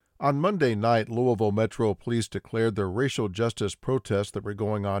On Monday night, Louisville Metro Police declared their racial justice protests that were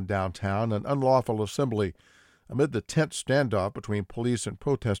going on downtown an unlawful assembly. Amid the tense standoff between police and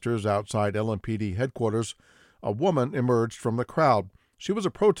protesters outside LMPD headquarters, a woman emerged from the crowd. She was a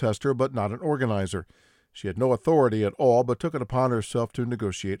protester but not an organizer. She had no authority at all but took it upon herself to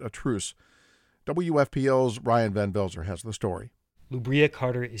negotiate a truce. WFPL's Ryan Van Velzer has the story. Lubria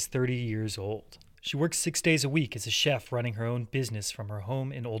Carter is 30 years old. She works 6 days a week as a chef running her own business from her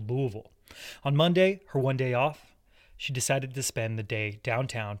home in Old Louisville. On Monday, her one day off, she decided to spend the day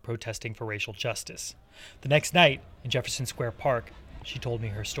downtown protesting for racial justice. The next night, in Jefferson Square Park, she told me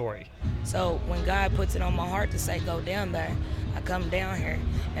her story. So when God puts it on my heart to say go down there, I come down here.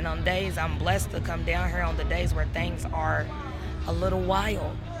 And on days I'm blessed to come down here on the days where things are a little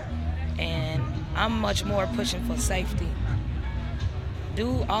wild. And I'm much more pushing for safety.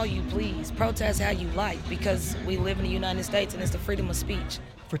 Do all you please. Protest how you like, because we live in the United States and it's the freedom of speech.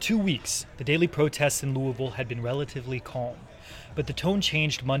 For 2 weeks, the daily protests in Louisville had been relatively calm. But the tone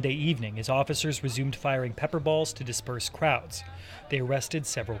changed Monday evening as officers resumed firing pepper balls to disperse crowds. They arrested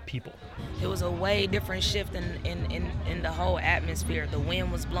several people. It was a way different shift in the whole atmosphere. The wind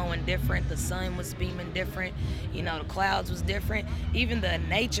was blowing different, the sun was beaming different, the clouds was different. Even the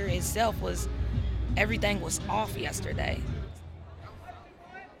nature itself everything was off yesterday.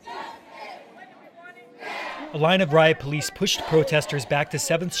 A line of riot police pushed protesters back to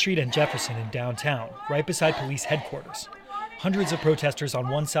 7th Street and Jefferson in downtown, right beside police headquarters. Hundreds of protesters on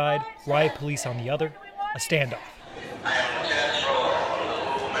one side, riot police on the other, a standoff. I am Lieutenant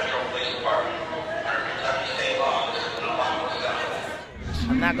Louisville Metro Police Department, Kentucky State Law. This is unlawful.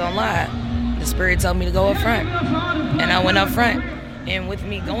 I'm not gonna lie, the Spirit told me to go up front, and I went up front. And with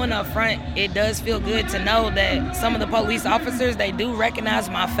me going up front, it does feel good to know that some of the police officers, they do recognize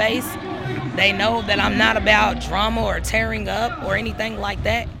my face. They know that I'm not about drama or tearing up or anything like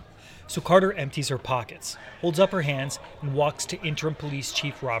that. So Carter empties her pockets, holds up her hands, and walks to Interim Police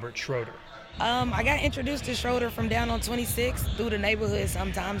Chief Robert Schroeder. I got introduced to Schroeder from down on 26 through the neighborhood.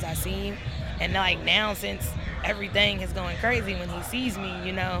 Sometimes I see him. And now since everything is going crazy, when he sees me,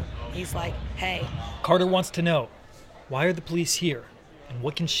 he's like, hey. Carter wants to know, why are the police here? And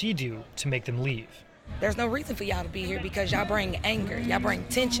what can she do to make them leave? There's no reason for y'all to be here because y'all bring anger, y'all bring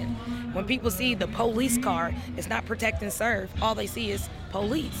tension. When people see the police car, it's not protect and serve. All they see is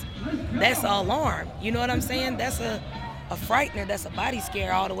police. That's an alarm. You know what I'm saying? That's a frightener. That's a body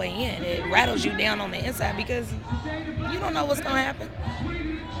scare all the way in. It rattles you down on the inside because you don't know what's going to happen.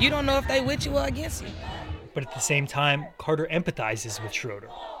 You don't know if they with you or against you. But at the same time, Carter empathizes with Schroeder.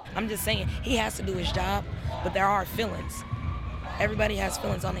 I'm just saying, he has to do his job, but there are feelings. Everybody has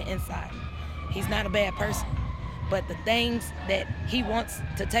feelings on the inside. He's not a bad person, but the things that he wants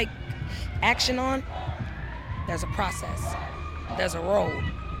to take action on, there's a process, there's a road.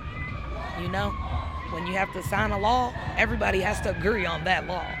 When you have to sign a law, everybody has to agree on that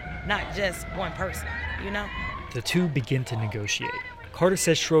law, not just one person, The two begin to negotiate. Carter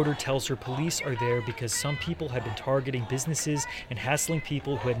says Schroeder tells her police are there because some people had been targeting businesses and hassling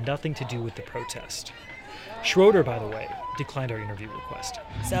people who had nothing to do with the protest. Schroeder, by the way, declined our interview request.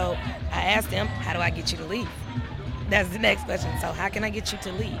 So I asked him, how do I get you to leave? That's the next question. So how can I get you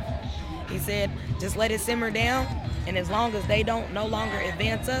to leave? He said, just let it simmer down, and as long as they don't no longer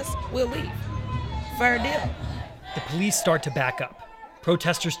advance us, we'll leave. Fair deal. The police start to back up.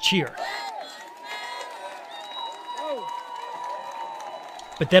 Protesters cheer.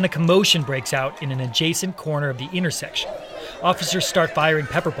 But then a commotion breaks out in an adjacent corner of the intersection. Officers start firing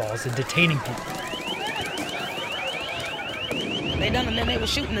pepper balls and detaining people. And then they were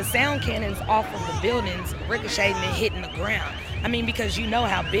shooting the sound cannons off of the buildings, ricocheting and hitting the ground. Because you know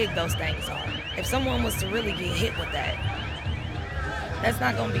how big those things are. If someone was to really get hit with that, that's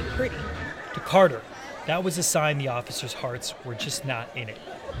not going to be pretty. To Carter, that was a sign the officers' hearts were just not in it.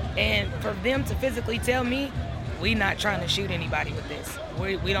 And for them to physically tell me, we're not trying to shoot anybody with this.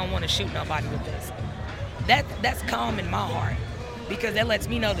 We don't want to shoot nobody with this. That's calm in my heart, because that lets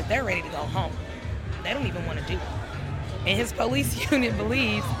me know that they're ready to go home. They don't even want to do it. And his police unit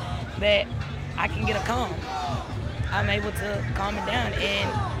believes that I can get a calm. I'm able to calm it down, and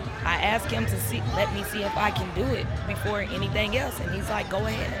I asked him to let me see if I can do it before anything else, and he's like, go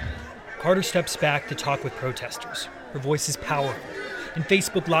ahead. Carter steps back to talk with protesters. Her voice is powerful. In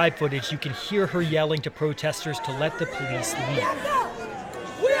Facebook Live footage, you can hear her yelling to protesters to let the police leave.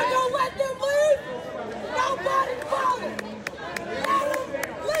 We're gonna let them leave! Nobody's falling! Let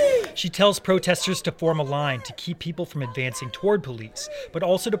them leave! She tells protesters to form a line to keep people from advancing toward police, but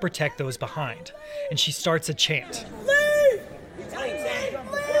also to protect those behind. And she starts a chant. Leave!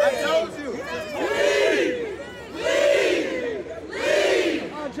 I told you! Leave! Leave!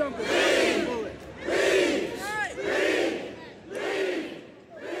 Leave!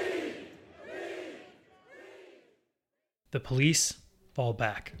 The police fall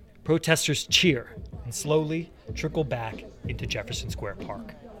back. Protesters cheer and slowly trickle back into Jefferson Square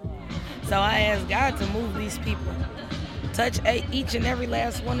Park. So I asked God to move these people. Touch each and every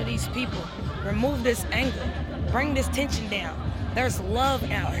last one of these people. Remove this anger. Bring this tension down. There's love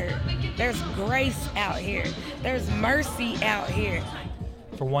out here. There's grace out here. There's mercy out here.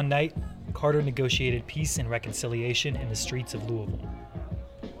 For one night, Carter negotiated peace and reconciliation in the streets of Louisville.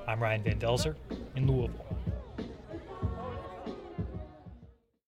 I'm Ryan Van Delzer in Louisville.